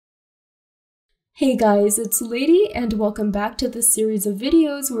Hey guys, it's Lady and welcome back to this series of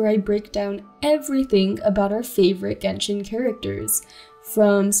videos where I break down everything about our favorite Genshin characters.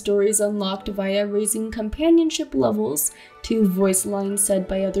 From stories unlocked via raising companionship levels, to voice lines said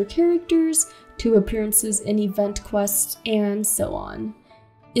by other characters, to appearances in event quests, and so on.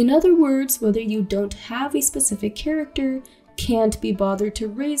 In other words, whether you don't have a specific character, can't be bothered to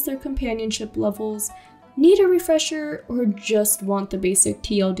raise their companionship levels, need a refresher, or just want the basic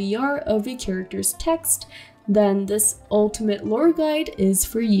TLDR of a character's text, then this ultimate lore guide is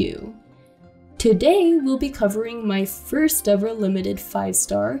for you. Today, we'll be covering my first ever limited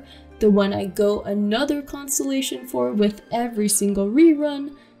 5-star, the one I go another constellation for with every single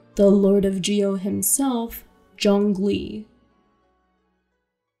rerun, the Lord of Geo himself, Zhongli.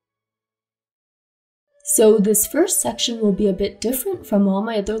 So this first section will be a bit different from all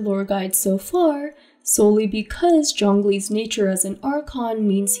my other lore guides so far, solely because Zhongli's nature as an Archon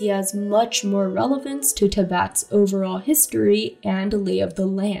means he has much more relevance to Tibet's overall history and lay of the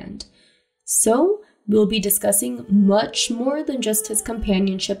land. So, we'll be discussing much more than just his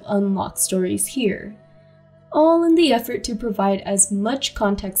companionship unlock stories here, all in the effort to provide as much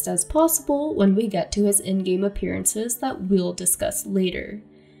context as possible when we get to his in-game appearances that we'll discuss later.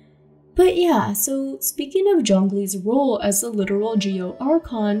 But yeah, so speaking of Zhongli's role as the literal Geo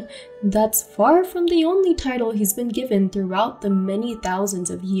Archon, that's far from the only title he's been given throughout the many thousands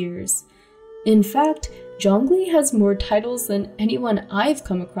of years. In fact, Zhongli has more titles than anyone I've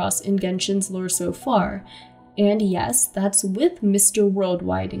come across in Genshin's lore so far, and yes, that's with Mr.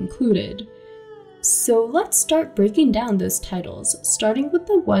 Worldwide included. So let's start breaking down those titles, starting with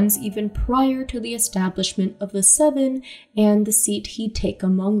the ones even prior to the establishment of the Seven and the seat he'd take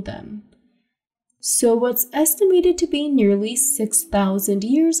among them. So what's estimated to be nearly 6,000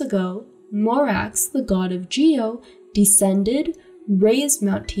 years ago, Morax, the god of Geo, descended, raised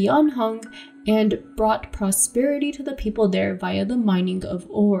Mount Tianheng, and brought prosperity to the people there via the mining of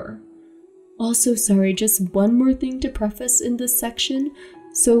ore. Also, sorry, just one more thing to preface in this section.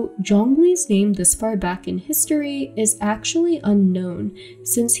 So Zhongli's name this far back in history is actually unknown,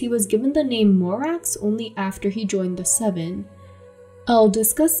 since he was given the name Morax only after he joined the Seven. I'll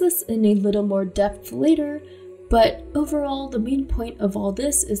discuss this in a little more depth later, but overall the main point of all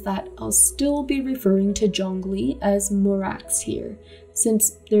this is that I'll still be referring to Zhongli as Morax here,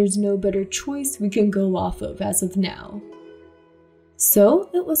 since there's no better choice we can go off of as of now. So,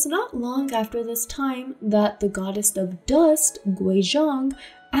 it was not long after this time that the goddess of dust, Guizhong,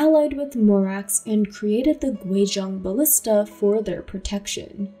 allied with Morax and created the Guizhong Ballista for their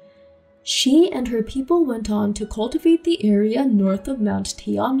protection. She and her people went on to cultivate the area north of Mount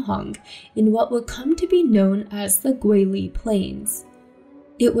Tianheng in what would come to be known as the Guili Plains.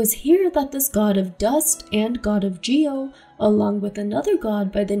 It was here that this god of dust and god of Geo, along with another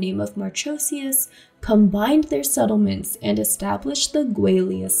god by the name of Marchosius, combined their settlements and established the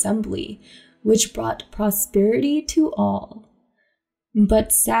Guili Assembly, which brought prosperity to all.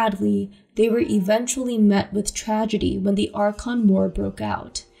 But sadly, they were eventually met with tragedy when the Archon War broke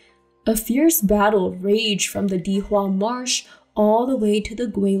out. A fierce battle raged from the Dihua Marsh all the way to the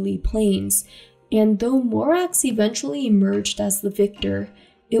Guili Plains, and though Morax eventually emerged as the victor,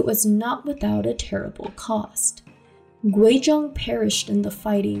 it was not without a terrible cost. Guizhong perished in the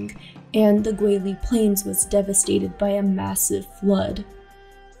fighting, and the Guili Plains was devastated by a massive flood.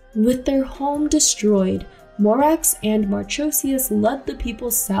 With their home destroyed, Morax and Marchosius led the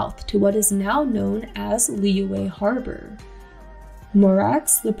people south to what is now known as Liyue Harbor.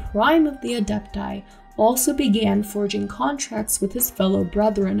 Morax, the prime of the Adepti, also began forging contracts with his fellow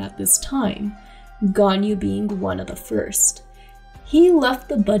brethren at this time, Ganyu being one of the first. He left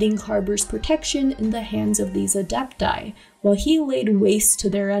the budding harbor's protection in the hands of these Adepti, while he laid waste to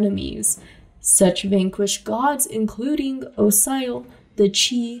their enemies, such vanquished gods including Osial, the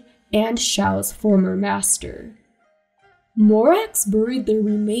Qi, and Shao's former master. Morax buried their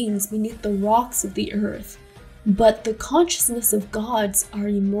remains beneath the rocks of the earth, but the consciousness of gods are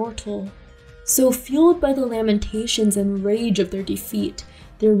immortal. So fueled by the lamentations and rage of their defeat,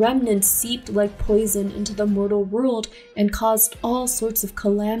 their remnants seeped like poison into the mortal world and caused all sorts of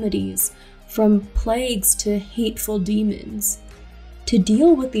calamities, from plagues to hateful demons. To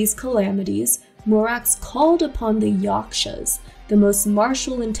deal with these calamities, Morax called upon the Yakshas, the most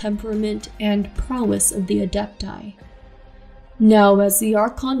martial in temperament and prowess of the Adepti. Now, as the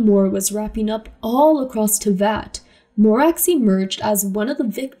Archon War was wrapping up all across Tibet, Morax emerged as one of the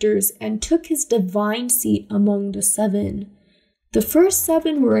victors and took his divine seat among the Seven. The first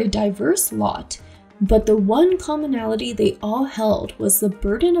Seven were a diverse lot, but the one commonality they all held was the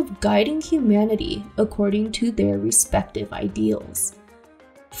burden of guiding humanity according to their respective ideals.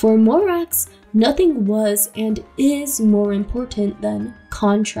 For Morax, nothing was and is more important than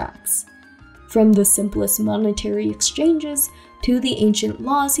contracts. From the simplest monetary exchanges to the ancient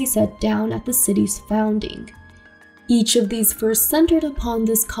laws he set down at the city's founding. Each of these first centered upon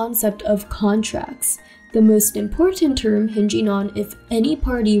this concept of contracts, the most important term hinging on if any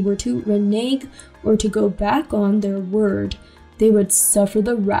party were to renege or to go back on their word, they would suffer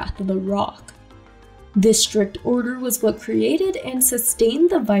the wrath of the rock. This strict order was what created and sustained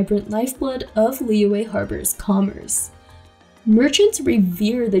the vibrant lifeblood of Liyue Harbor's commerce. Merchants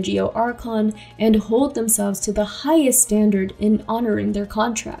revere the Geo Archon and hold themselves to the highest standard in honoring their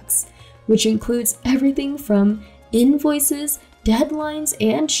contracts, which includes everything from invoices, deadlines,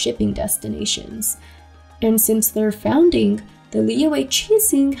 and shipping destinations. And since their founding, the Liyue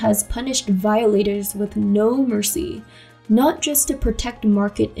Qixing has punished violators with no mercy, not just to protect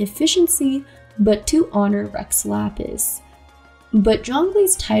market efficiency, but to honor Rex Lapis. But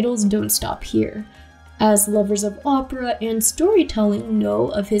Zhongli's titles don't stop here, as lovers of opera and storytelling know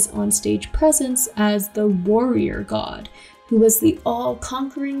of his onstage presence as the warrior god, who was the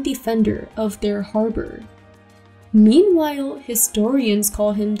all-conquering defender of their harbor. Meanwhile, historians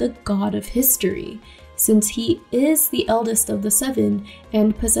call him the god of history, since he is the eldest of the seven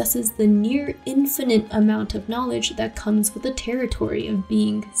and possesses the near infinite amount of knowledge that comes with the territory of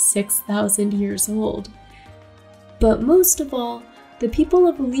being 6,000 years old. But most of all, the people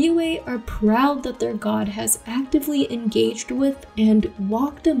of Liyue are proud that their god has actively engaged with and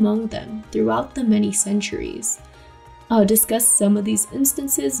walked among them throughout the many centuries. I'll discuss some of these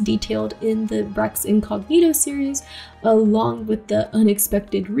instances detailed in the Rex Incognito series, along with the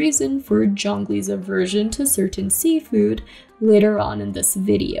unexpected reason for Zhongli's aversion to certain seafood later on in this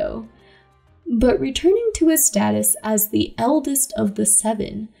video. But returning to his status as the eldest of the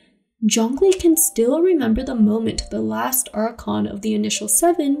seven, Zhongli can still remember the moment the last Archon of the initial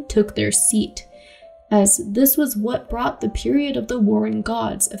seven took their seat, as this was what brought the period of the warring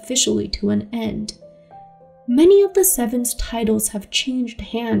gods officially to an end. Many of the Seven's titles have changed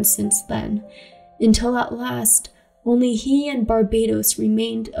hands since then, until at last, only he and Barbados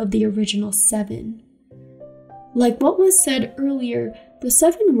remained of the original seven. Like what was said earlier, the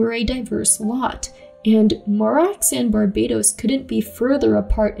seven were a diverse lot, and Morax and Barbados couldn't be further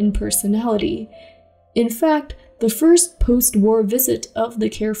apart in personality. In fact, the first post-war visit of the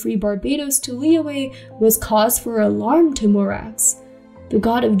carefree Barbados to Liyue was cause for alarm to Morax. The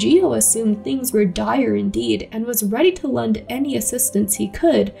god of Geo assumed things were dire indeed and was ready to lend any assistance he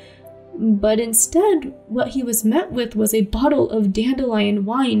could, but instead, what he was met with was a bottle of dandelion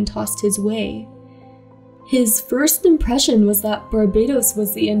wine tossed his way. His first impression was that Barbados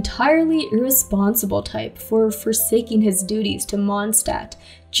was the entirely irresponsible type for forsaking his duties to Mondstadt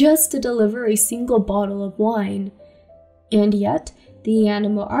just to deliver a single bottle of wine. And yet, the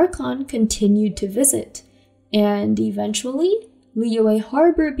Anima Archon continued to visit, and eventually, Liyue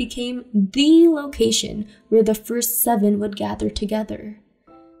Harbor became the location where the first seven would gather together.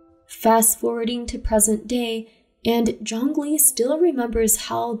 Fast forwarding to present day, and Zhongli still remembers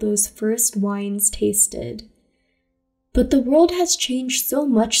how those first wines tasted. But the world has changed so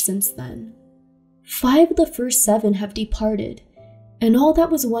much since then. 5 of the first 7 have departed, and all that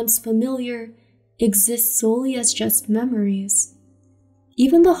was once familiar exists solely as just memories.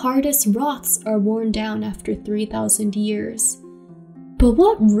 Even the hardest rocks are worn down after 3,000 years. But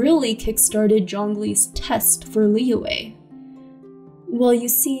what really kickstarted Zhongli's test for Liyue? Well, you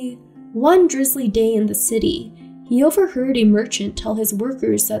see, one drizzly day in the city, he overheard a merchant tell his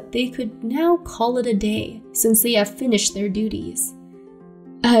workers that they could now call it a day since they have finished their duties.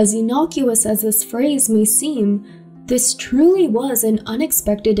 As innocuous as this phrase may seem, this truly was an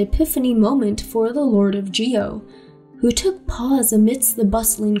unexpected epiphany moment for the Lord of Geo, who took pause amidst the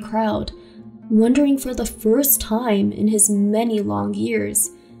bustling crowd, wondering for the first time in his many long years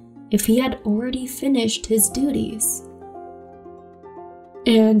if he had already finished his duties.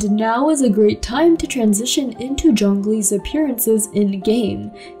 And now is a great time to transition into Zhongli's appearances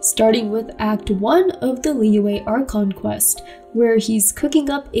in-game, starting with Act 1 of the Liyue Archon quest, where he's cooking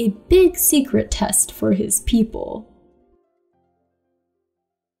up a big secret test for his people.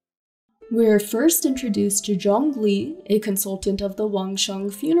 We're first introduced to Zhongli, a consultant of the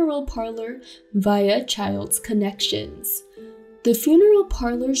Wangsheng funeral parlor, via Child's Connections. The funeral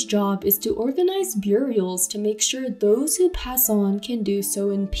parlor's job is to organize burials to make sure those who pass on can do so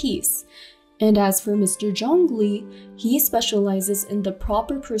in peace. And as for Mr. Zhongli, he specializes in the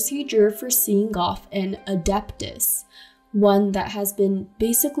proper procedure for seeing off an adeptus, one that has been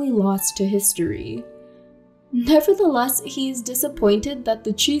basically lost to history. Nevertheless, he's disappointed that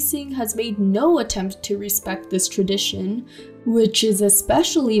the Qixing has made no attempt to respect this tradition, which is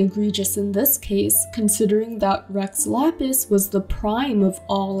especially egregious in this case, considering that Rex Lapis was the prime of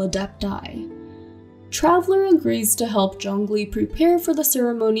all Adepti. Traveler agrees to help Zhongli prepare for the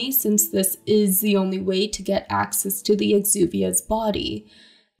ceremony since this is the only way to get access to the Exuvia's body.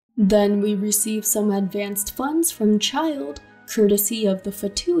 Then we receive some advanced funds from Child, courtesy of the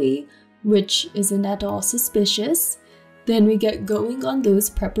Fatui, which isn't at all suspicious. Then we get going on those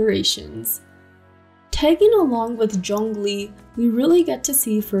preparations. Tagging along with Zhongli, we really get to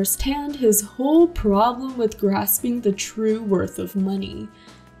see firsthand his whole problem with grasping the true worth of money.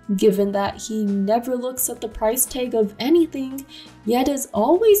 Given that he never looks at the price tag of anything, yet is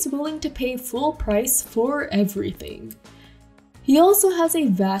always willing to pay full price for everything. He also has a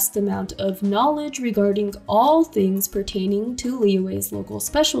vast amount of knowledge regarding all things pertaining to Liyue's local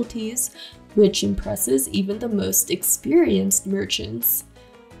specialties, which impresses even the most experienced merchants.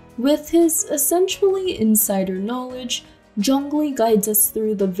 With his essentially insider knowledge, Zhongli guides us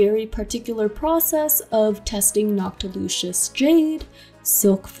through the very particular process of testing Noctilucious jade,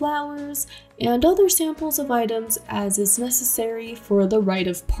 silk flowers, and other samples of items as is necessary for the rite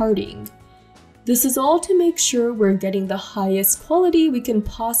of parting. This is all to make sure we're getting the highest quality we can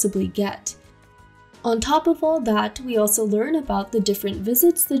possibly get. On top of all that, we also learn about the different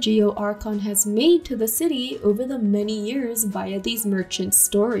visits the Geo Archon has made to the city over the many years via these merchant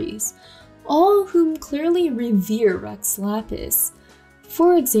stories, all whom clearly revere Rex Lapis.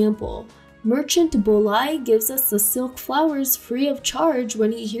 For example, Merchant Bolai gives us the silk flowers free of charge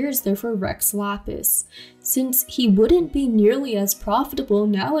when he hears they're for Rex Lapis, since he wouldn't be nearly as profitable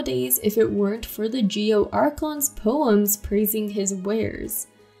nowadays if it weren't for the Geo Archon's poems praising his wares.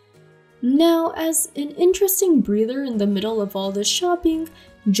 Now, as an interesting breather in the middle of all this shopping,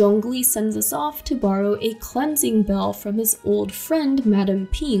 Zhongli sends us off to borrow a cleansing bell from his old friend Madame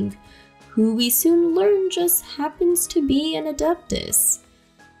Ping, who we soon learn just happens to be an Adeptus.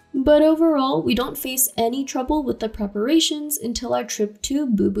 But overall, we don't face any trouble with the preparations until our trip to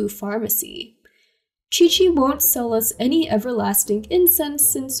Boo Boo Pharmacy. Chi-Chi won't sell us any everlasting incense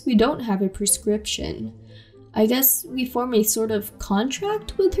since we don't have a prescription. I guess we form a sort of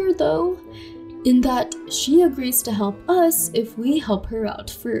contract with her though, in that she agrees to help us if we help her out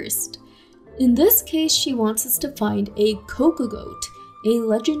first. In this case, she wants us to find a Kokogoat, a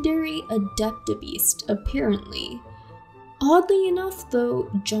legendary Adeptabeast apparently. Oddly enough though,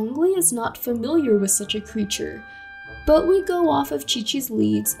 Zhongli is not familiar with such a creature, but we go off of Chi-Chi's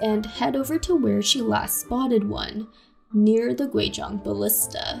leads and head over to where she last spotted one, near the Guizhong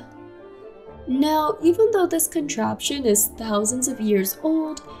Ballista. Now, even though this contraption is thousands of years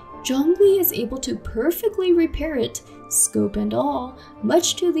old, Zhongli is able to perfectly repair it, scope and all,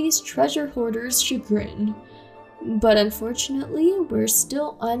 much to these treasure hoarders' chagrin. But unfortunately, we're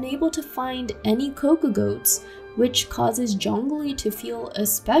still unable to find any Kokogoats, which causes Zhongli to feel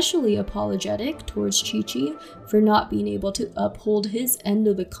especially apologetic towards Chi-Chi for not being able to uphold his end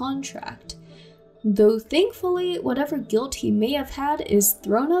of the contract. Though thankfully, whatever guilt he may have had is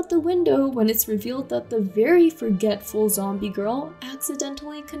thrown out the window when it's revealed that the very forgetful zombie girl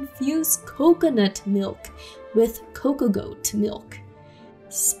accidentally confused coconut milk with Kokogoat milk.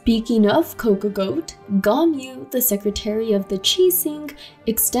 Speaking of Kokogoat, Ganyu, the secretary of the Qixing,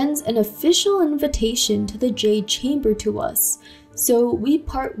 extends an official invitation to the Jade Chamber to us, so we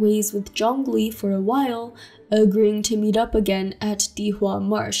part ways with Zhongli for a while, agreeing to meet up again at Dihua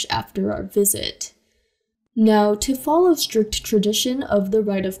Marsh after our visit. Now, to follow strict tradition of the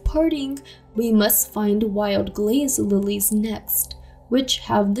rite of parting, we must find wild glaze lilies next, which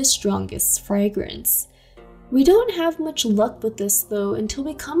have the strongest fragrance. We don't have much luck with this though until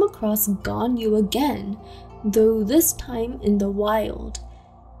we come across Ganyu again, though this time in the wild.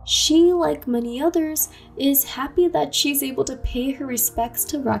 She, like many others, is happy that she's able to pay her respects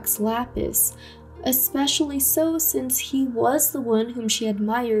to Rex Lapis, especially so since he was the one whom she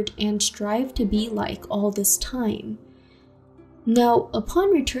admired and strived to be like all this time. Now,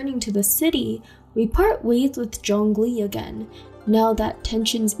 upon returning to the city, we part ways with Zhongli again, now that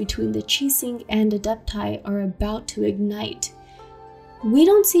tensions between the Qixing and Adepti are about to ignite. We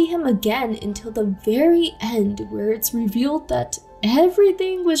don't see him again until the very end, where it's revealed that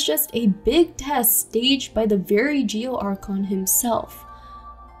everything was just a big test staged by the very Geo Archon himself.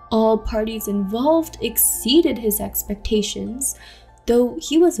 All parties involved exceeded his expectations, though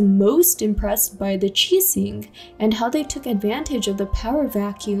he was most impressed by the Qixing and how they took advantage of the power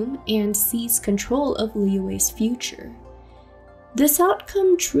vacuum and seized control of Liyue's future. This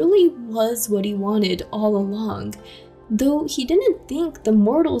outcome truly was what he wanted all along, though he didn't think the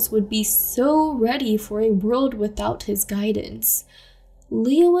mortals would be so ready for a world without his guidance.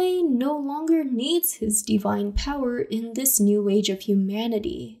 Liyue no longer needs his divine power in this new age of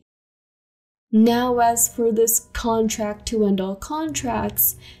humanity. Now, as for this contract to end all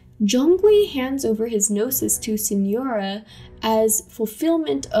contracts, Zhongli hands over his gnosis to Signora as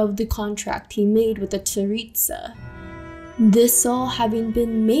fulfillment of the contract he made with the Tsaritsa. This all having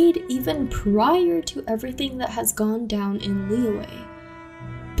been made even prior to everything that has gone down in Liyue.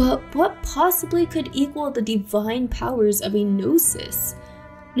 But what possibly could equal the divine powers of a gnosis?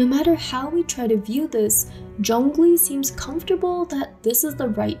 No matter how we try to view this, Zhongli seems comfortable that this is the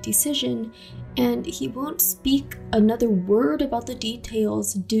right decision, and he won't speak another word about the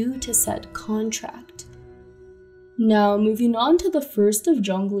details due to said contract. Now, moving on to the first of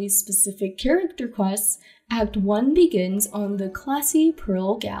Zhongli's specific character quests, Act 1 begins on the classy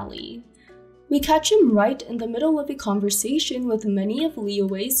Pearl Galley. We catch him right in the middle of a conversation with many of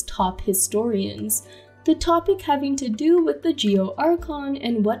Liyue's top historians, the topic having to do with the Geo Archon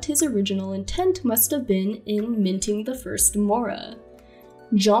and what his original intent must have been in minting the first Mora.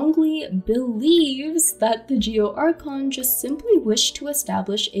 Zhongli believes that the Geo Archon just simply wished to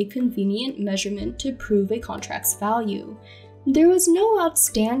establish a convenient measurement to prove a contract's value. There was no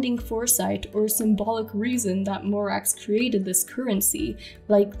outstanding foresight or symbolic reason that Morax created this currency,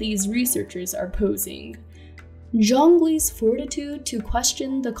 like these researchers are posing. Zhongli's fortitude to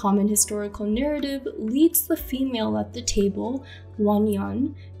question the common historical narrative leads the female at the table,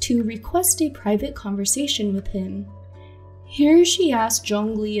 Wanyan, to request a private conversation with him. Here she asks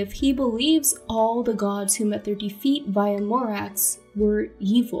Zhongli if he believes all the gods who met their defeat via Morax were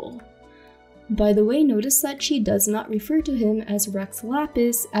evil. By the way, notice that she does not refer to him as Rex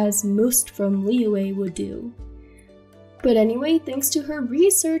Lapis as most from Liyue would do. But anyway, thanks to her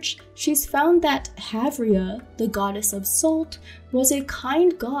research, she's found that Havria, the goddess of salt, was a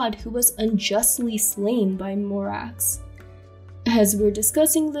kind god who was unjustly slain by Morax. As we're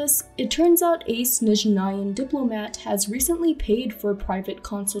discussing this, it turns out a Snezhnayan diplomat has recently paid for private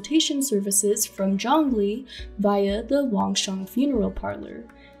consultation services from Zhongli via the Wangshang funeral parlor.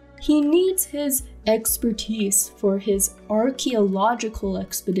 He needs his expertise for his archaeological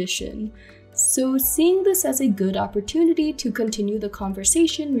expedition, so seeing this as a good opportunity to continue the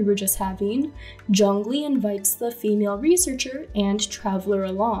conversation we were just having, Zhongli invites the female researcher and traveler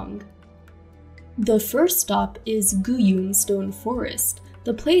along. The first stop is Guyun Stone Forest,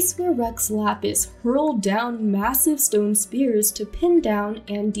 the place where Rex Lapis hurled down massive stone spears to pin down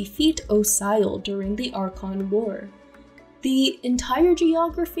and defeat Osile during the Archon War. The entire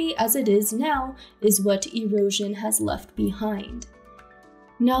geography as it is now is what erosion has left behind.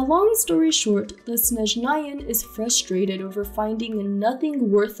 Now, long story short, the Snezhnayan is frustrated over finding nothing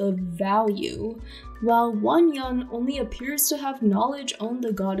worth of value, while Wanyan only appears to have knowledge on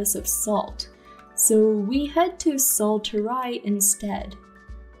the goddess of salt. So we head to Salterai instead.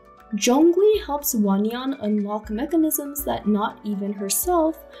 Zhongli helps Wanyan unlock mechanisms that not even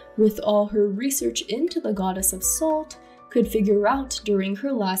herself, with all her research into the goddess of salt, could figure out during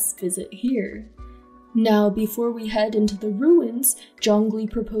her last visit here. Now, before we head into the ruins, Zhongli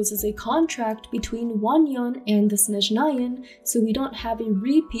proposes a contract between Wanyan and the Snezhnayan so we don't have a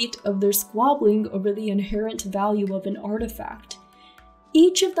repeat of their squabbling over the inherent value of an artifact.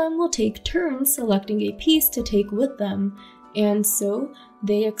 Each of them will take turns selecting a piece to take with them, and so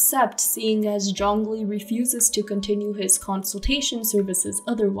they accept, seeing as Zhongli refuses to continue his consultation services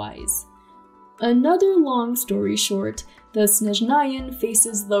otherwise. Another long story short, the Snezhnayan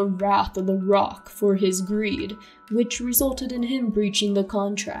faces the wrath of the rock for his greed, which resulted in him breaching the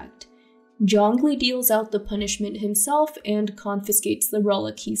contract. Zhongli deals out the punishment himself and confiscates the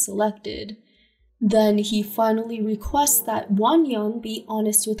relic he selected. Then he finally requests that Wanyan be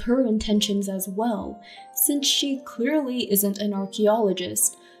honest with her intentions as well, since she clearly isn't an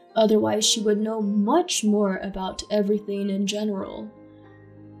archaeologist, otherwise she would know much more about everything in general.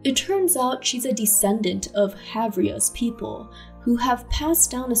 It turns out she's a descendant of Havria's people, who have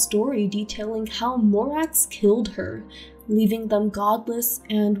passed down a story detailing how Morax killed her, leaving them godless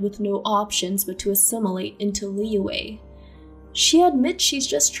and with no options but to assimilate into Liyue. She admits she's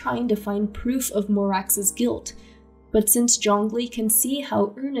just trying to find proof of Morax's guilt, but since Zhongli can see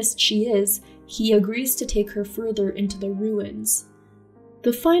how earnest she is, he agrees to take her further into the ruins.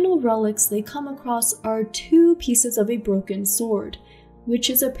 The final relics they come across are 2 pieces of a broken sword,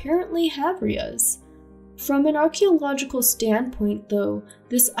 which is apparently Havria's. From an archaeological standpoint though,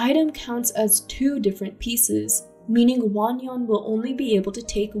 this item counts as 2 different pieces, meaning Wanyan will only be able to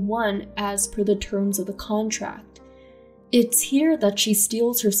take one as per the terms of the contract. It's here that she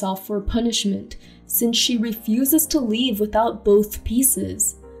steels herself for punishment, since she refuses to leave without both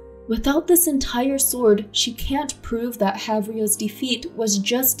pieces. Without this entire sword, she can't prove that Havria's defeat was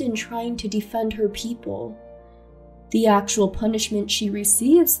just in trying to defend her people. The actual punishment she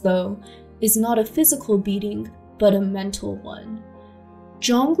receives, though, is not a physical beating, but a mental one.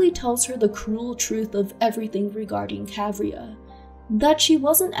 Zhongli tells her the cruel truth of everything regarding Havria, that she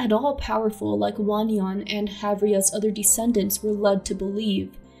wasn't at all powerful like Wanyan and Havria's other descendants were led to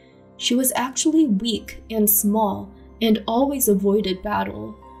believe. She was actually weak and small, and always avoided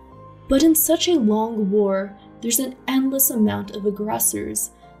battle. But in such a long war, there's an endless amount of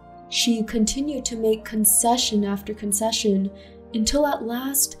aggressors. She continued to make concession after concession, until at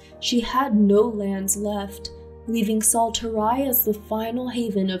last she had no lands left, leaving Saltarai as the final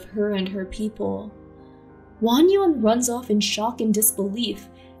haven of her and her people. Wanyan runs off in shock and disbelief,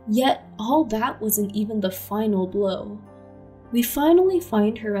 yet all that wasn't even the final blow. We finally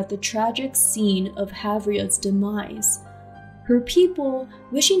find her at the tragic scene of Havria's demise. Her people,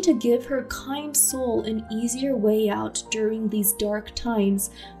 wishing to give her kind soul an easier way out during these dark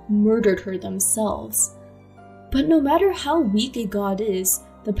times, murdered her themselves. But no matter how weak a god is,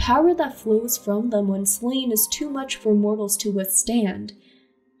 the power that flows from them when slain is too much for mortals to withstand,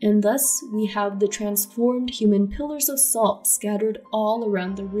 and thus we have the transformed human pillars of salt scattered all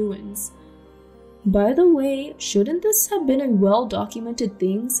around the ruins. By the way, shouldn't this have been a well-documented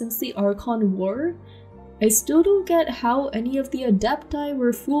thing since the Archon War? I still don't get how any of the Adepti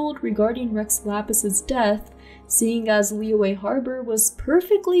were fooled regarding Rex Lapis's death, seeing as Liyue Harbor was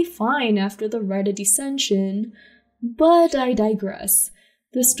perfectly fine after the Rite of Descension, but I digress.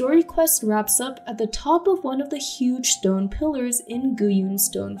 The story quest wraps up at the top of one of the huge stone pillars in Guyun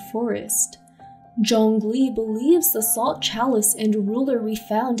Stone Forest. Zhongli believes the Salt Chalice and ruler we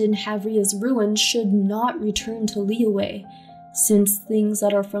found in Havria's ruins should not return to Liyue, since things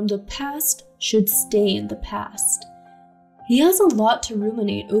that are from the past should stay in the past. He has a lot to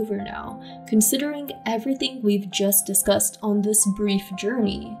ruminate over now, considering everything we've just discussed on this brief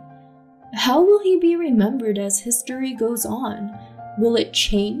journey. How will he be remembered as history goes on? Will it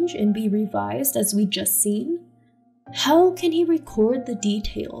change and be revised as we just seen? How can he record the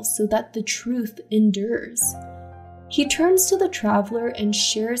details so that the truth endures? He turns to the traveler and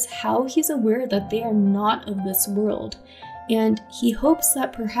shares how he's aware that they are not of this world, and he hopes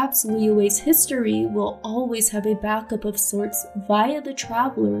that perhaps Liyue's history will always have a backup of sorts via the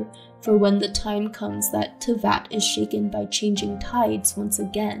traveler for when the time comes that Tevat is shaken by changing tides once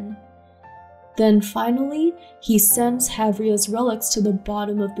again. Then finally, he sends Havria's relics to the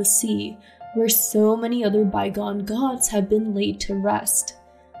bottom of the sea, where so many other bygone gods have been laid to rest.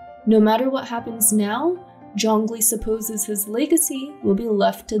 No matter what happens now, Zhongli supposes his legacy will be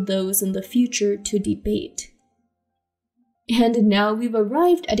left to those in the future to debate. And now we've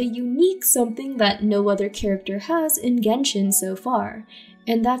arrived at a unique something that no other character has in Genshin so far,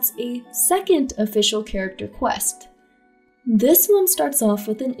 and that's a second official character quest. This one starts off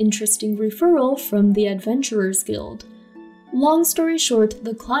with an interesting referral from the Adventurers Guild. Long story short,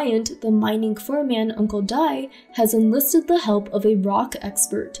 the client, the mining foreman Uncle Dai, has enlisted the help of a rock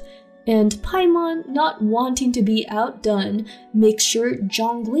expert, and Paimon, not wanting to be outdone, makes sure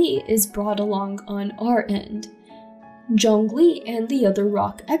Zhongli is brought along on our end. Zhongli and the other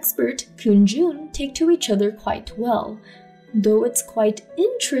rock expert, Kunjun, take to each other quite well, though it's quite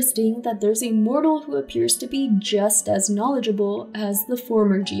interesting that there's a mortal who appears to be just as knowledgeable as the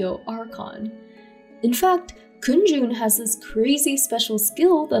former Geo Archon. In fact, Kunjun has this crazy special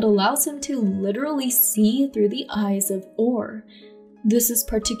skill that allows him to literally see through the eyes of ore. This is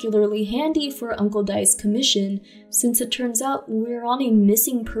particularly handy for Uncle Dai's commission, since it turns out we're on a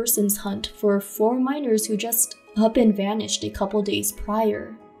missing persons hunt for 4 miners who just up and vanished a couple days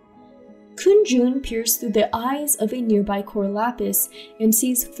prior. Kunjun peers through the eyes of a nearby Core Lapis and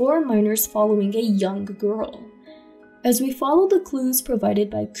sees 4 miners following a young girl. As we follow the clues provided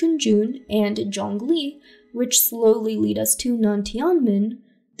by Kunjun and Zhongli, which slowly lead us to Nantianmen,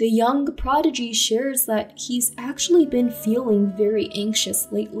 the young prodigy shares that he's actually been feeling very anxious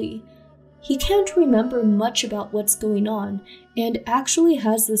lately. He can't remember much about what's going on, and actually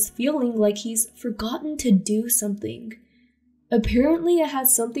has this feeling like he's forgotten to do something. Apparently it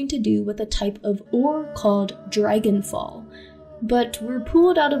has something to do with a type of ore called Dragonfall, but we're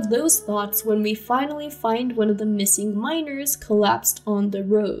pulled out of those thoughts when we finally find one of the missing miners collapsed on the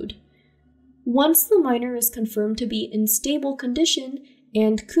road. Once the miner is confirmed to be in stable condition,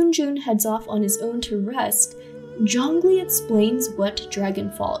 and Kunjun heads off on his own to rest, Zhongli explains what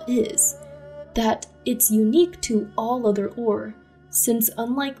Dragonfall is, that it's unique to all other ore, since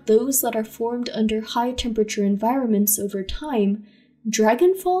unlike those that are formed under high-temperature environments over time,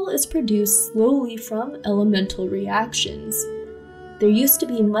 dragonfall is produced slowly from elemental reactions. There used to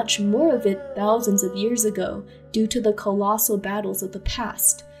be much more of it thousands of years ago due to the colossal battles of the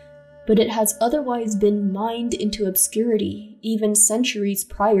past, but it has otherwise been mined into obscurity even centuries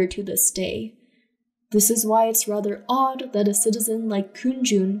prior to this day. This is why it's rather odd that a citizen like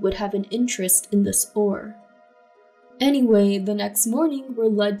Kunjun would have an interest in this ore. Anyway, the next morning we're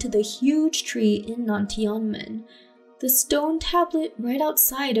led to the huge tree in Nantianmen. The stone tablet right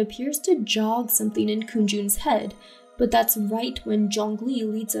outside appears to jog something in Kunjun's head, but that's right when Zhongli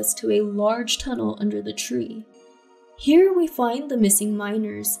leads us to a large tunnel under the tree. Here we find the missing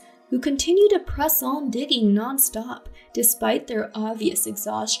miners, who continue to press on digging non-stop despite their obvious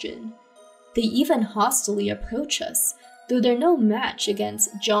exhaustion. They even hostilely approach us, though they're no match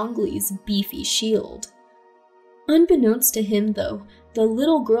against Zhongli's beefy shield. Unbeknownst to him though, the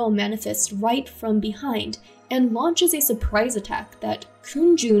little girl manifests right from behind and launches a surprise attack that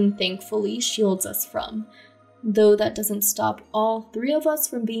Kunjun thankfully shields us from, though that doesn't stop all three of us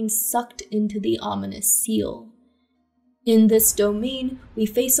from being sucked into the ominous seal. In this domain, we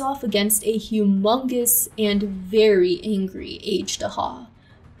face off against a humongous and very angry Azhdaha,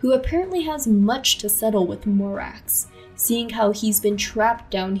 who apparently has much to settle with Morax, seeing how he's been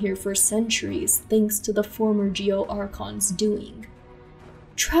trapped down here for centuries thanks to the former Geo Archon's doing.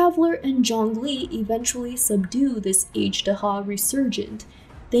 Traveler and Zhongli eventually subdue this Azhdaha resurgent,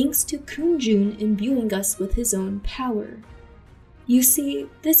 thanks to Kunjun imbuing us with his own power. You see,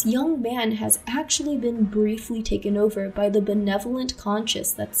 this young man has actually been briefly taken over by the benevolent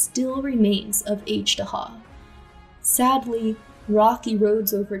conscience that still remains of Azhdaha. Sadly, rock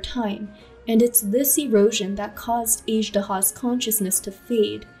erodes over time, and it's this erosion that caused Azhdaha's consciousness to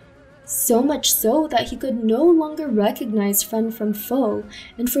fade, so much so that he could no longer recognize friend from foe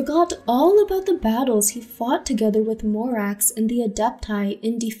and forgot all about the battles he fought together with Morax and the Adepti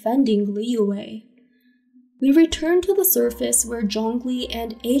in defending Liyue. We return to the surface where Zhongli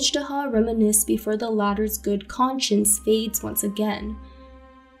and Azhdaha reminisce before the latter's good conscience fades once again.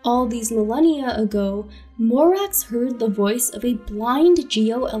 All these millennia ago, Morax heard the voice of a blind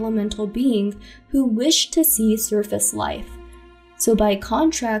geo-elemental being who wished to see surface life. So by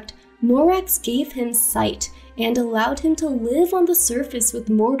contract, Morax gave him sight and allowed him to live on the surface with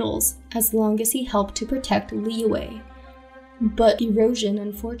mortals as long as he helped to protect Liyue. But erosion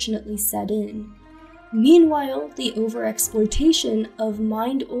unfortunately set in. Meanwhile, the overexploitation of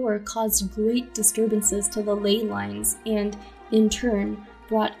mined ore caused great disturbances to the ley lines and, in turn,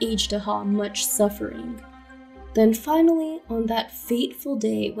 brought Azhdaha much suffering. Then finally, on that fateful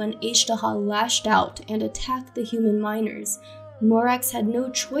day when Azhdaha lashed out and attacked the human miners, Morax had no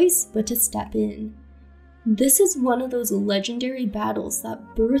choice but to step in. This is one of those legendary battles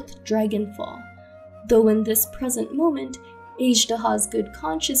that birthed Dragonfall, though in this present moment, Azhdaha's good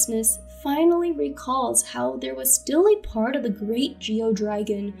consciousness finally recalls how there was still a part of the great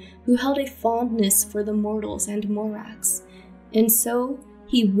Geo-Dragon who held a fondness for the mortals and Morax, and so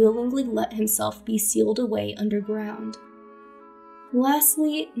he willingly let himself be sealed away underground.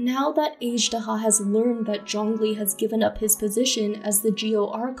 Lastly, now that Azhdaha has learned that Zhongli has given up his position as the Geo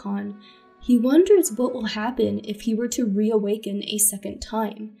Archon, he wonders what will happen if he were to reawaken a second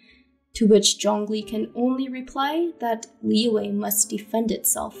time, to which Zhongli can only reply that Liyue must defend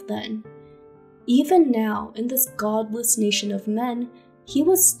itself then. Even now, in this godless nation of men, he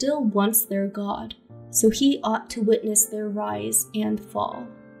was still once their god, so he ought to witness their rise and fall.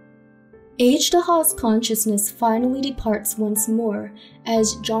 Azhdaha's consciousness finally departs once more,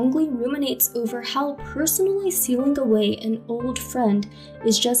 as Zhongli ruminates over how personally sealing away an old friend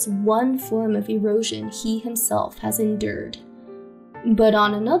is just one form of erosion he himself has endured. But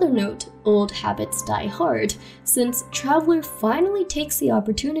on another note, old habits die hard, since Traveler finally takes the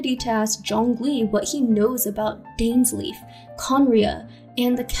opportunity to ask Zhongli what he knows about Dainsleaf, Conria,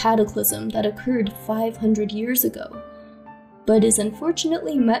 and the cataclysm that occurred 500 years ago, but is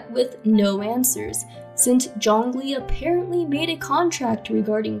unfortunately met with no answers, since Zhongli apparently made a contract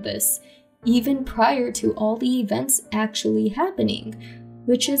regarding this, even prior to all the events actually happening,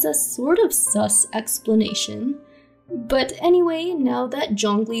 which is a sort of sus explanation. But anyway, now that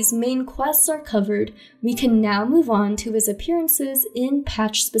Zhongli's main quests are covered, we can now move on to his appearances in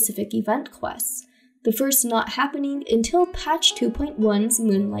patch-specific event quests, the first not happening until patch 2.1's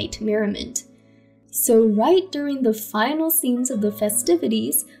Moonlight Merriment. So right during the final scenes of the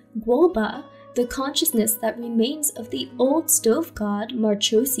festivities, Guoba, the consciousness that remains of the old stove god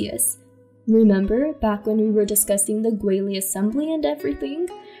Marchosius, remember back when we were discussing the Guili assembly and everything,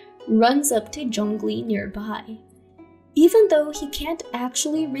 runs up to Zhongli nearby. Even though he can't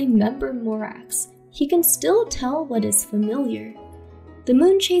actually remember Morax, he can still tell what is familiar. The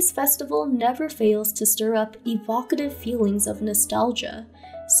Moonchase Festival never fails to stir up evocative feelings of nostalgia,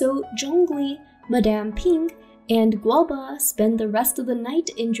 so Zhongli, Madame Ping, and Guoba spend the rest of the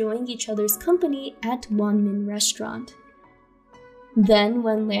night enjoying each other's company at Wanmin Restaurant. Then,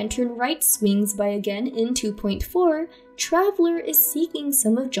 when Lantern Rite swings by again in 2.4, Traveler is seeking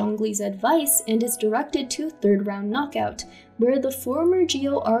some of Zhongli's advice and is directed to Third Round Knockout, where the former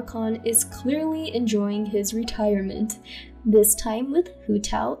Geo Archon is clearly enjoying his retirement, this time with Hu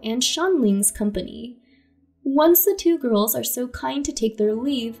Tao and Shanling's company. Once the two girls are so kind to take their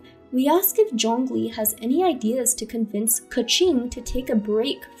leave, we ask if Zhongli has any ideas to convince Keqing to take a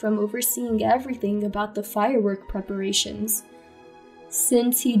break from overseeing everything about the firework preparations.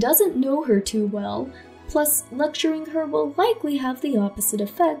 Since he doesn't know her too well, plus lecturing her will likely have the opposite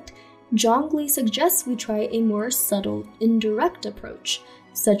effect, Zhongli suggests we try a more subtle, indirect approach,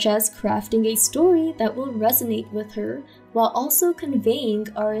 such as crafting a story that will resonate with her while also conveying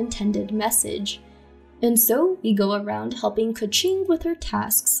our intended message. And so we go around helping Keqing with her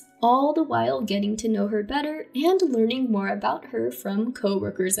tasks, all the while getting to know her better and learning more about her from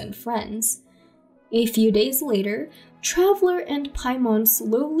co-workers and friends. A few days later, Traveler and Paimon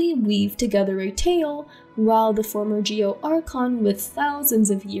slowly weave together a tale, while the former Geo Archon with thousands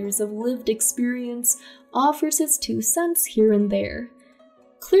of years of lived experience offers his 2 cents here and there.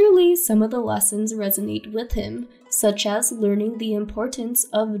 Clearly, some of the lessons resonate with him, such as learning the importance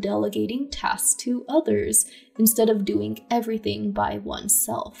of delegating tasks to others instead of doing everything by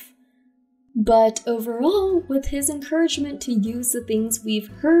oneself. But overall, with his encouragement to use the things we've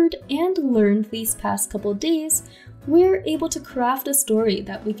heard and learned these past couple days, we're able to craft a story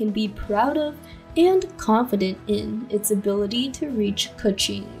that we can be proud of and confident in its ability to reach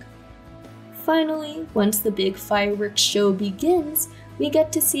Keqing. Finally, once the big fireworks show begins, we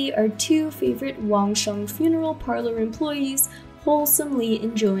get to see our 2 favorite Wangsheng funeral parlor employees wholesomely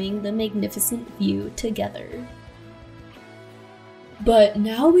enjoying the magnificent view together. But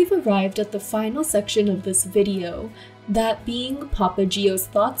now we've arrived at the final section of this video, that being Papa Geo's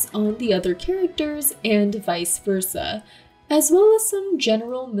thoughts on the other characters and vice versa, as well as some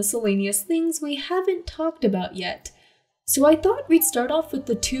general miscellaneous things we haven't talked about yet. So I thought we'd start off with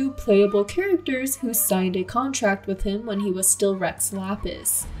the 2 playable characters who signed a contract with him when he was still Rex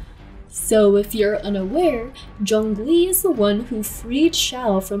Lapis. So if you're unaware, Zhongli is the one who freed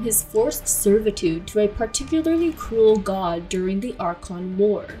Xiao from his forced servitude to a particularly cruel god during the Archon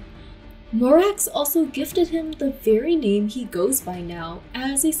War. Morax also gifted him the very name he goes by now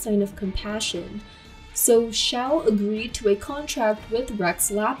as a sign of compassion, so Xiao agreed to a contract with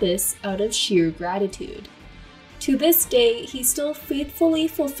Rex Lapis out of sheer gratitude. To this day, he still faithfully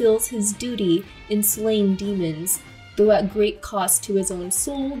fulfills his duty in slaying demons, though at great cost to his own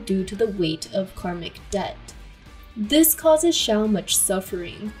soul due to the weight of karmic debt. This causes Xiao much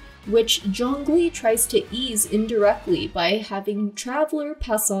suffering, which Zhongli tries to ease indirectly by having Traveler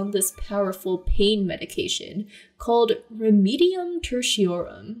pass on this powerful pain medication called Remedium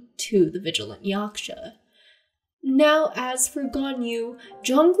Tertiarum to the Vigilant Yaksha. Now, as for Ganyu,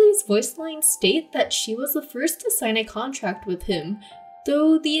 Zhongli's Voicelines state that she was the first to sign a contract with him,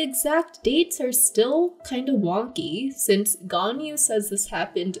 though the exact dates are still kinda wonky, since Ganyu says this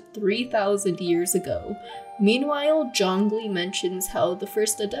happened 3,000 years ago. Meanwhile, Zhongli mentions how the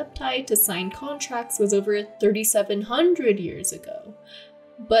first Adepti to sign contracts was over 3,700 years ago.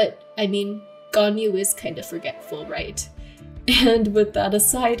 But, I mean, Ganyu is kinda forgetful, right? And with that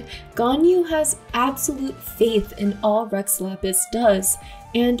aside, Ganyu has absolute faith in all Rex Lapis does,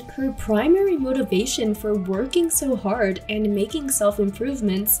 and her primary motivation for working so hard and making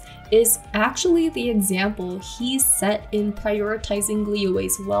self-improvements is actually the example he's set in prioritizing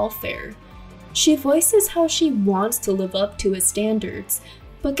Liyue's welfare. She voices how she wants to live up to his standards,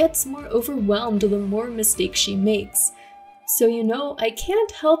 but gets more overwhelmed the more mistakes she makes. So you know, I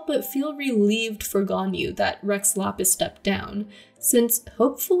can't help but feel relieved for Ganyu that Rex Lapis stepped down, since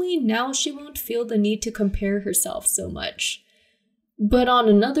hopefully now she won't feel the need to compare herself so much. But on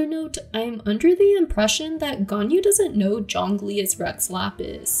another note, I'm under the impression that Ganyu doesn't know Zhongli is Rex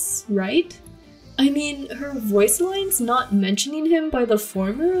Lapis, right? I mean, her Voicelines not mentioning him by the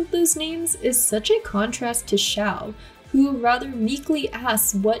former of those names is such a contrast to Xiao, who rather meekly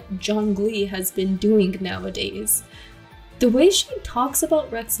asks what Zhongli has been doing nowadays. The way she talks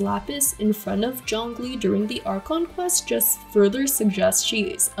about Rex Lapis in front of Zhongli during the Archon quest just further suggests she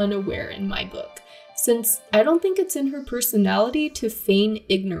is unaware in my book, since I don't think it's in her personality to feign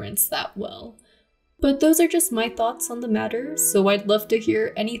ignorance that well. But those are just my thoughts on the matter, so I'd love to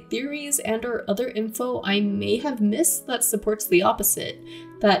hear any theories and or other info I may have missed that supports the opposite,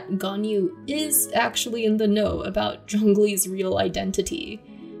 that Ganyu is actually in the know about Zhongli's real identity.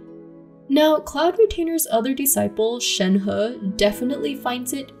 Now, Cloud Retainer's other disciple, Shenhe, definitely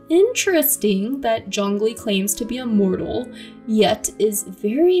finds it interesting that Zhongli claims to be a mortal, yet is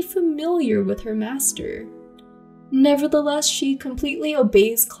very familiar with her master. Nevertheless, she completely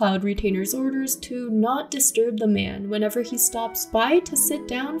obeys Cloud Retainer's orders to not disturb the man whenever he stops by to sit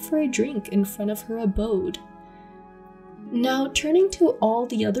down for a drink in front of her abode. Now, turning to all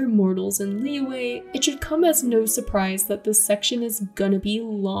the other mortals in Liyue, it should come as no surprise that this section is gonna be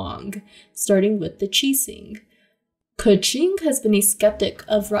long, starting with the Qixing. Keqing has been a skeptic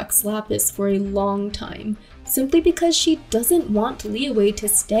of Rex Lapis for a long time, simply because she doesn't want Liyue to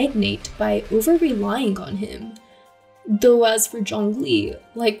stagnate by over-relying on him. Though as for Zhongli,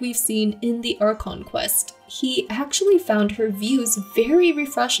 like we've seen in the Archon quest, he actually found her views very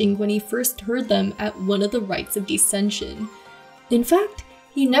refreshing when he first heard them at one of the rites of descension. In fact,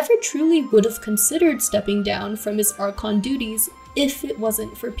 he never truly would have considered stepping down from his Archon duties if it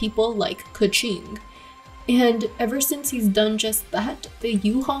wasn't for people like Keqing. And ever since he's done just that, the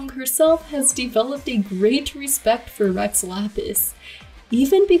Yuhong herself has developed a great respect for Rex Lapis,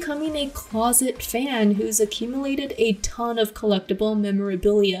 even becoming a closet fan who's accumulated a ton of collectible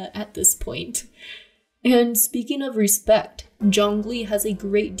memorabilia at this point. And speaking of respect, Zhongli has a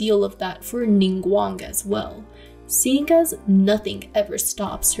great deal of that for Ningguang as well, seeing as nothing ever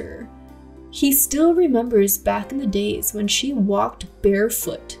stops her. He still remembers back in the days when she walked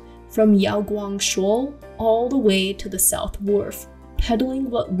barefoot from Yaoguang Shoal all the way to the South Wharf, peddling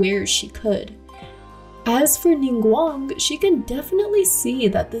what wares she could. As for Ningguang, she can definitely see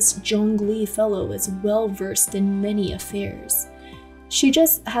that this Zhongli fellow is well versed in many affairs. She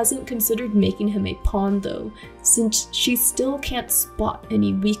just hasn't considered making him a pawn though, since she still can't spot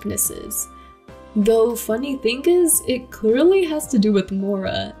any weaknesses. Though funny thing is, it clearly has to do with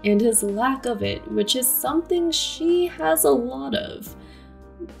Mora and his lack of it, which is something she has a lot of.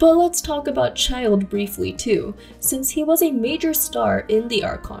 But let's talk about Child briefly too, since he was a major star in the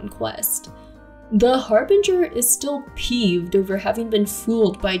Archon quest. The Harbinger is still peeved over having been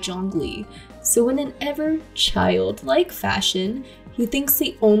fooled by Zhongli, so in an ever childlike fashion, he thinks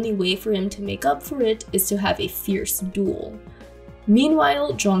the only way for him to make up for it is to have a fierce duel.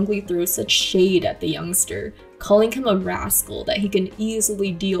 Meanwhile, Zhongli throws such shade at the youngster, calling him a rascal that he can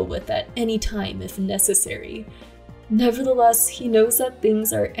easily deal with at any time if necessary. Nevertheless, he knows that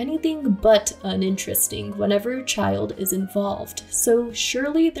things are anything but uninteresting whenever Child is involved, so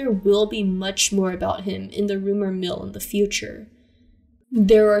surely there will be much more about him in the rumor mill in the future.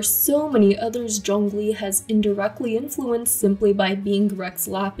 There are so many others Zhongli has indirectly influenced simply by being Rex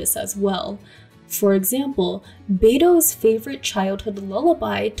Lapis as well. For example, Beto's favorite childhood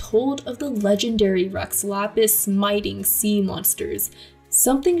lullaby told of the legendary Rex Lapis smiting sea monsters,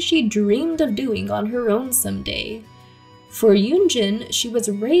 something she dreamed of doing on her own someday. For Yunjin, she was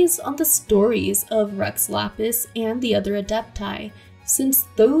raised on the stories of Rex Lapis and the other Adepti, since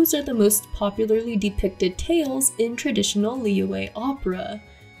those are the most popularly depicted tales in traditional Liyue opera.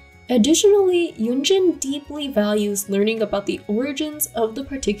 Additionally, Yunjin deeply values learning about the origins of the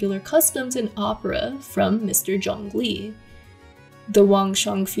particular customs in opera from Mr. Zhongli. The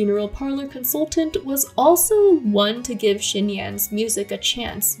Wangshang funeral parlor consultant was also one to give Xinyan's music a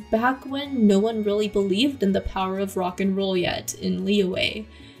chance back when no one really believed in the power of rock and roll yet in Liyue.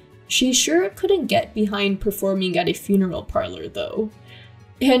 She sure couldn't get behind performing at a funeral parlor though.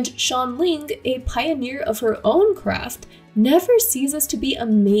 And Shanling, a pioneer of her own craft, never ceases to be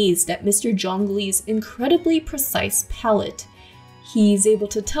amazed at Mr. Zhongli's incredibly precise palate. He's able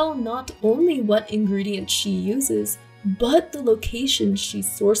to tell not only what ingredients she uses, but the locations she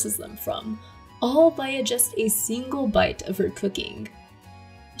sources them from, all via just a single bite of her cooking.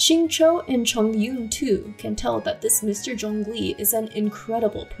 Xingqiu and Chongyun too can tell that this Mr. Zhongli is an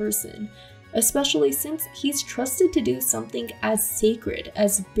incredible person, especially since he's trusted to do something as sacred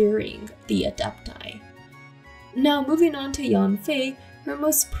as burying the Adepti. Now moving on to Yanfei, her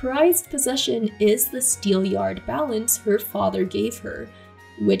most prized possession is the Steelyard balance her father gave her,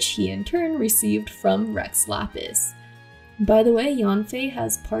 which he in turn received from Rex Lapis. By the way, Yanfei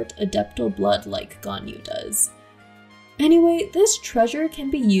has part Adeptal blood like Ganyu does. Anyway, this treasure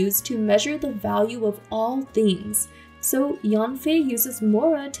can be used to measure the value of all things, so Yanfei uses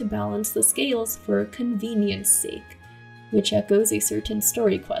Mora to balance the scales for convenience sake, which echoes a certain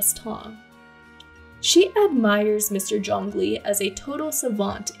story quest, huh? She admires Mr. Zhongli as a total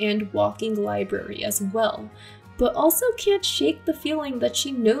savant and walking library as well, but also can't shake the feeling that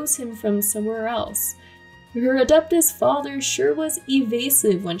she knows him from somewhere else. Her Adeptus father sure was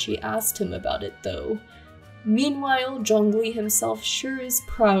evasive when she asked him about it, though. Meanwhile, Zhongli himself sure is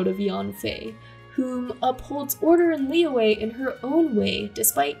proud of Yanfei, whom upholds order in Liyue in her own way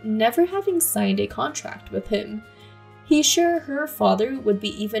despite never having signed a contract with him. He's sure her father would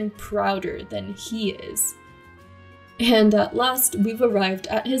be even prouder than he is. And at last, we've arrived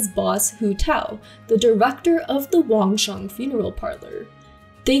at his boss Hu Tao, the director of the Wangshang funeral parlor.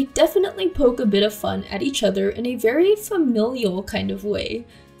 They definitely poke a bit of fun at each other in a very familial kind of way,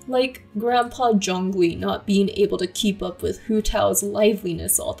 like Grandpa Zhongli not being able to keep up with Hu Tao's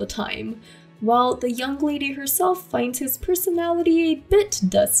liveliness all the time, while the young lady herself finds his personality a bit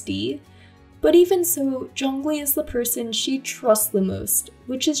dusty. But even so, Zhongli is the person she trusts the most,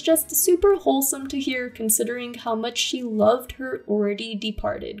 which is just super wholesome to hear considering how much she loved her already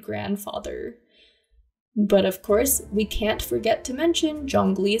departed grandfather. But of course, we can't forget to mention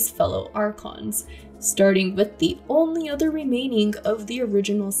Zhongli's fellow Archons, starting with the only other remaining of the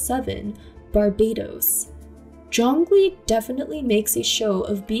original 7, Barbados. Zhongli definitely makes a show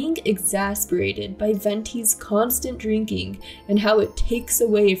of being exasperated by Venti's constant drinking and how it takes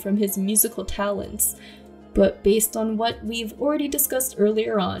away from his musical talents, but based on what we've already discussed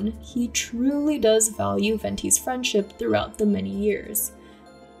earlier on, he truly does value Venti's friendship throughout the many years.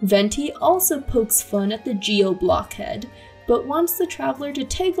 Venti also pokes fun at the Geo blockhead, but wants the traveler to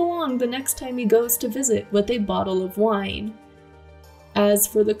tag along the next time he goes to visit with a bottle of wine. As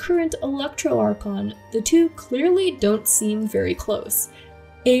for the current Electro-Archon, the two clearly don't seem very close.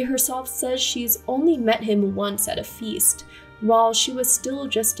 A herself says she's only met him once at a feast, while she was still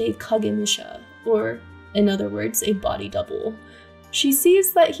just a Kagemusha, or, in other words, a body double. She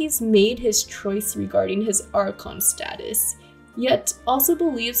sees that he's made his choice regarding his Archon status, yet also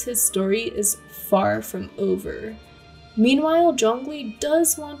believes his story is far from over. Meanwhile, Zhongli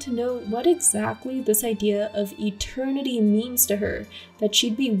does want to know what exactly this idea of eternity means to her, that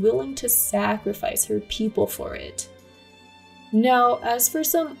she'd be willing to sacrifice her people for it. Now, as for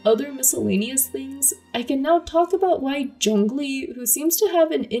some other miscellaneous things, I can now talk about why Zhongli, who seems to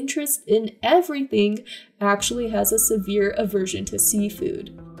have an interest in everything, actually has a severe aversion to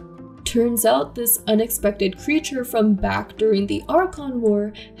seafood. Turns out this unexpected creature from back during the Archon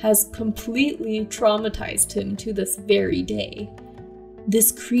War has completely traumatized him to this very day.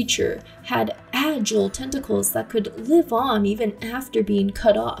 This creature had agile tentacles that could live on even after being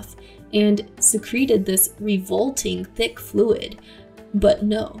cut off, and secreted this revolting thick fluid. But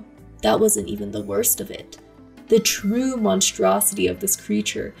no, that wasn't even the worst of it. The true monstrosity of this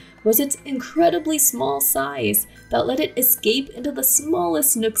creature was its incredibly small size that let it escape into the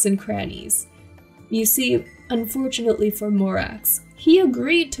smallest nooks and crannies. You see, unfortunately for Morax, he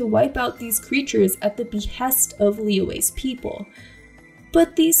agreed to wipe out these creatures at the behest of Liyue's people.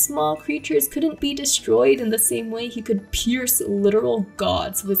 But these small creatures couldn't be destroyed in the same way he could pierce literal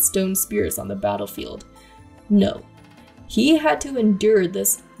gods with stone spears on the battlefield. No. He had to endure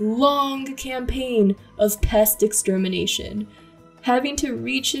this long campaign of pest extermination, having to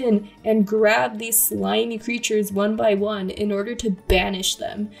reach in and grab these slimy creatures one by one in order to banish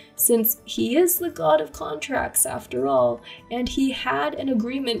them, since he is the god of contracts after all, and he had an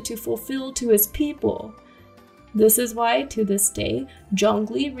agreement to fulfill to his people. This is why, to this day,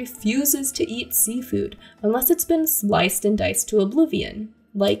 Zhongli refuses to eat seafood unless it's been sliced and diced to oblivion,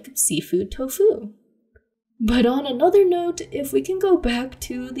 like seafood tofu. But on another note, if we can go back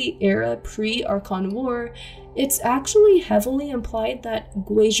to the era pre-Archon War, it's actually heavily implied that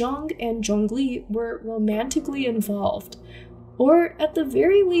Guizhong and Zhongli were romantically involved, or at the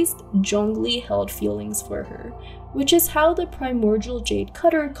very least, Zhongli held feelings for her, which is how the primordial jade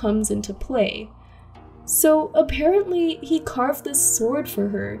cutter comes into play. So apparently he carved this sword for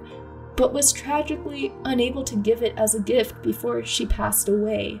her, but was tragically unable to give it as a gift before she passed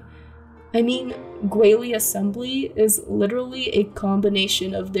away. I mean, Guili Assembly is literally a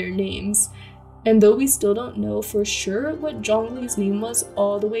combination of their names, and though we still don't know for sure what Zhongli's name was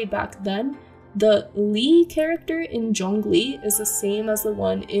all the way back then, the Li character in Zhongli is the same as the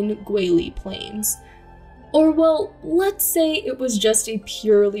one in Guili Plains. Or well, let's say it was just a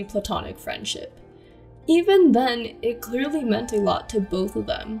purely platonic friendship. Even then, it clearly meant a lot to both of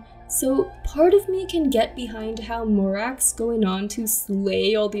them. So part of me can get behind how Morax going on to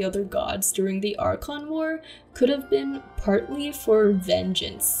slay all the other gods during the Archon War could have been partly for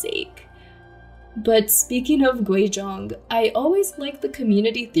vengeance sake. But speaking of Guizhong, I always liked the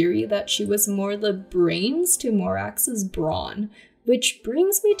community theory that she was more the brains to Morax's brawn, Which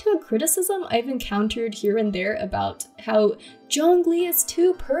brings me to a criticism I've encountered here and there about how Zhongli is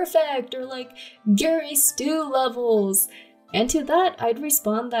too perfect, or like Gary Stu levels. And to that, I'd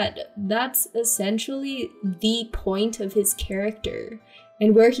respond that that's essentially the point of his character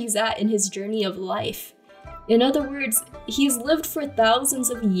and where he's at in his journey of life. In other words, he's lived for thousands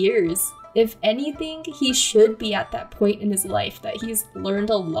of years. If anything, he should be at that point in his life that he's learned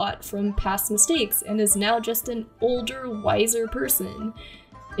a lot from past mistakes and is now just an older, wiser person.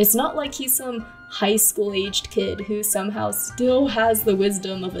 It's not like he's some high school aged kid who somehow still has the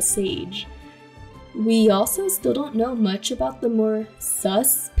wisdom of a sage. We also still don't know much about the more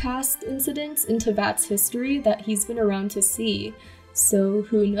sus past incidents in Teyvat's history that he's been around to see, so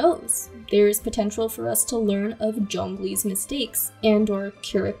who knows? There's potential for us to learn of Zhongli's mistakes and/or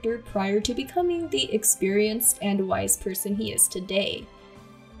character prior to becoming the experienced and wise person he is today.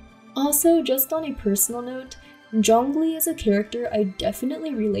 Also, just on a personal note, Zhongli is a character I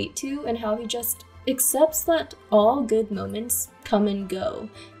definitely relate to and how he just accepts that all good moments come and go.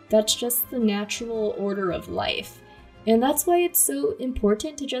 That's just the natural order of life. And that's why it's so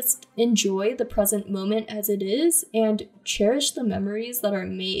important to just enjoy the present moment as it is and cherish the memories that are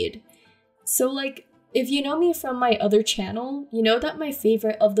made. So like, if you know me from my other channel, you know that my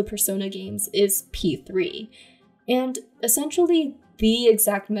favorite of the Persona games is P3. And essentially, the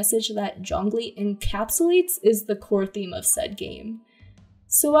exact message that Zhongli encapsulates is the core theme of said game.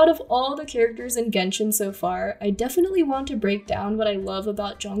 So out of all the characters in Genshin so far, I definitely want to break down what I love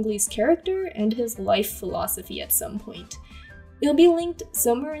about Zhongli's character and his life philosophy at some point. It'll be linked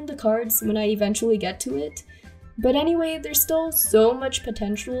somewhere in the cards when I eventually get to it. But anyway, there's still so much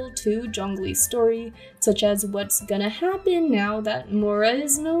potential to Zhongli's story, such as what's gonna happen now that Mora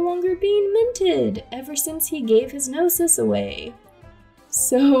is no longer being minted ever since he gave his Gnosis away.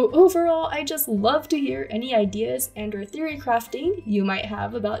 So overall, I just love to hear any ideas and/or theory crafting you might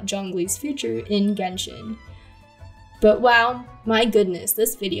have about Zhongli's future in Genshin. But wow, my goodness,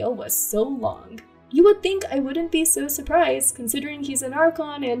 this video was so long. You would think I wouldn't be so surprised considering he's an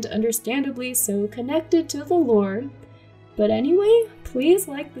Archon and understandably so connected to the lore. But anyway, please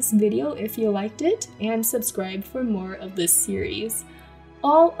like this video if you liked it and subscribe for more of this series.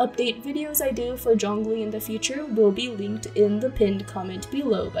 All update videos I do for Zhongli in the future will be linked in the pinned comment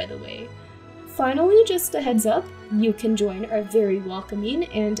below, by the way. Finally, just a heads up, you can join our very welcoming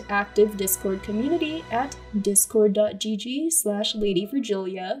and active Discord community at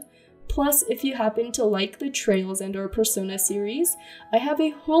discord.gg/LadyVirgilia. Plus, if you happen to like the Trails and/or Persona series, I have a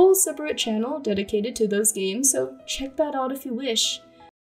whole separate channel dedicated to those games, so check that out if you wish.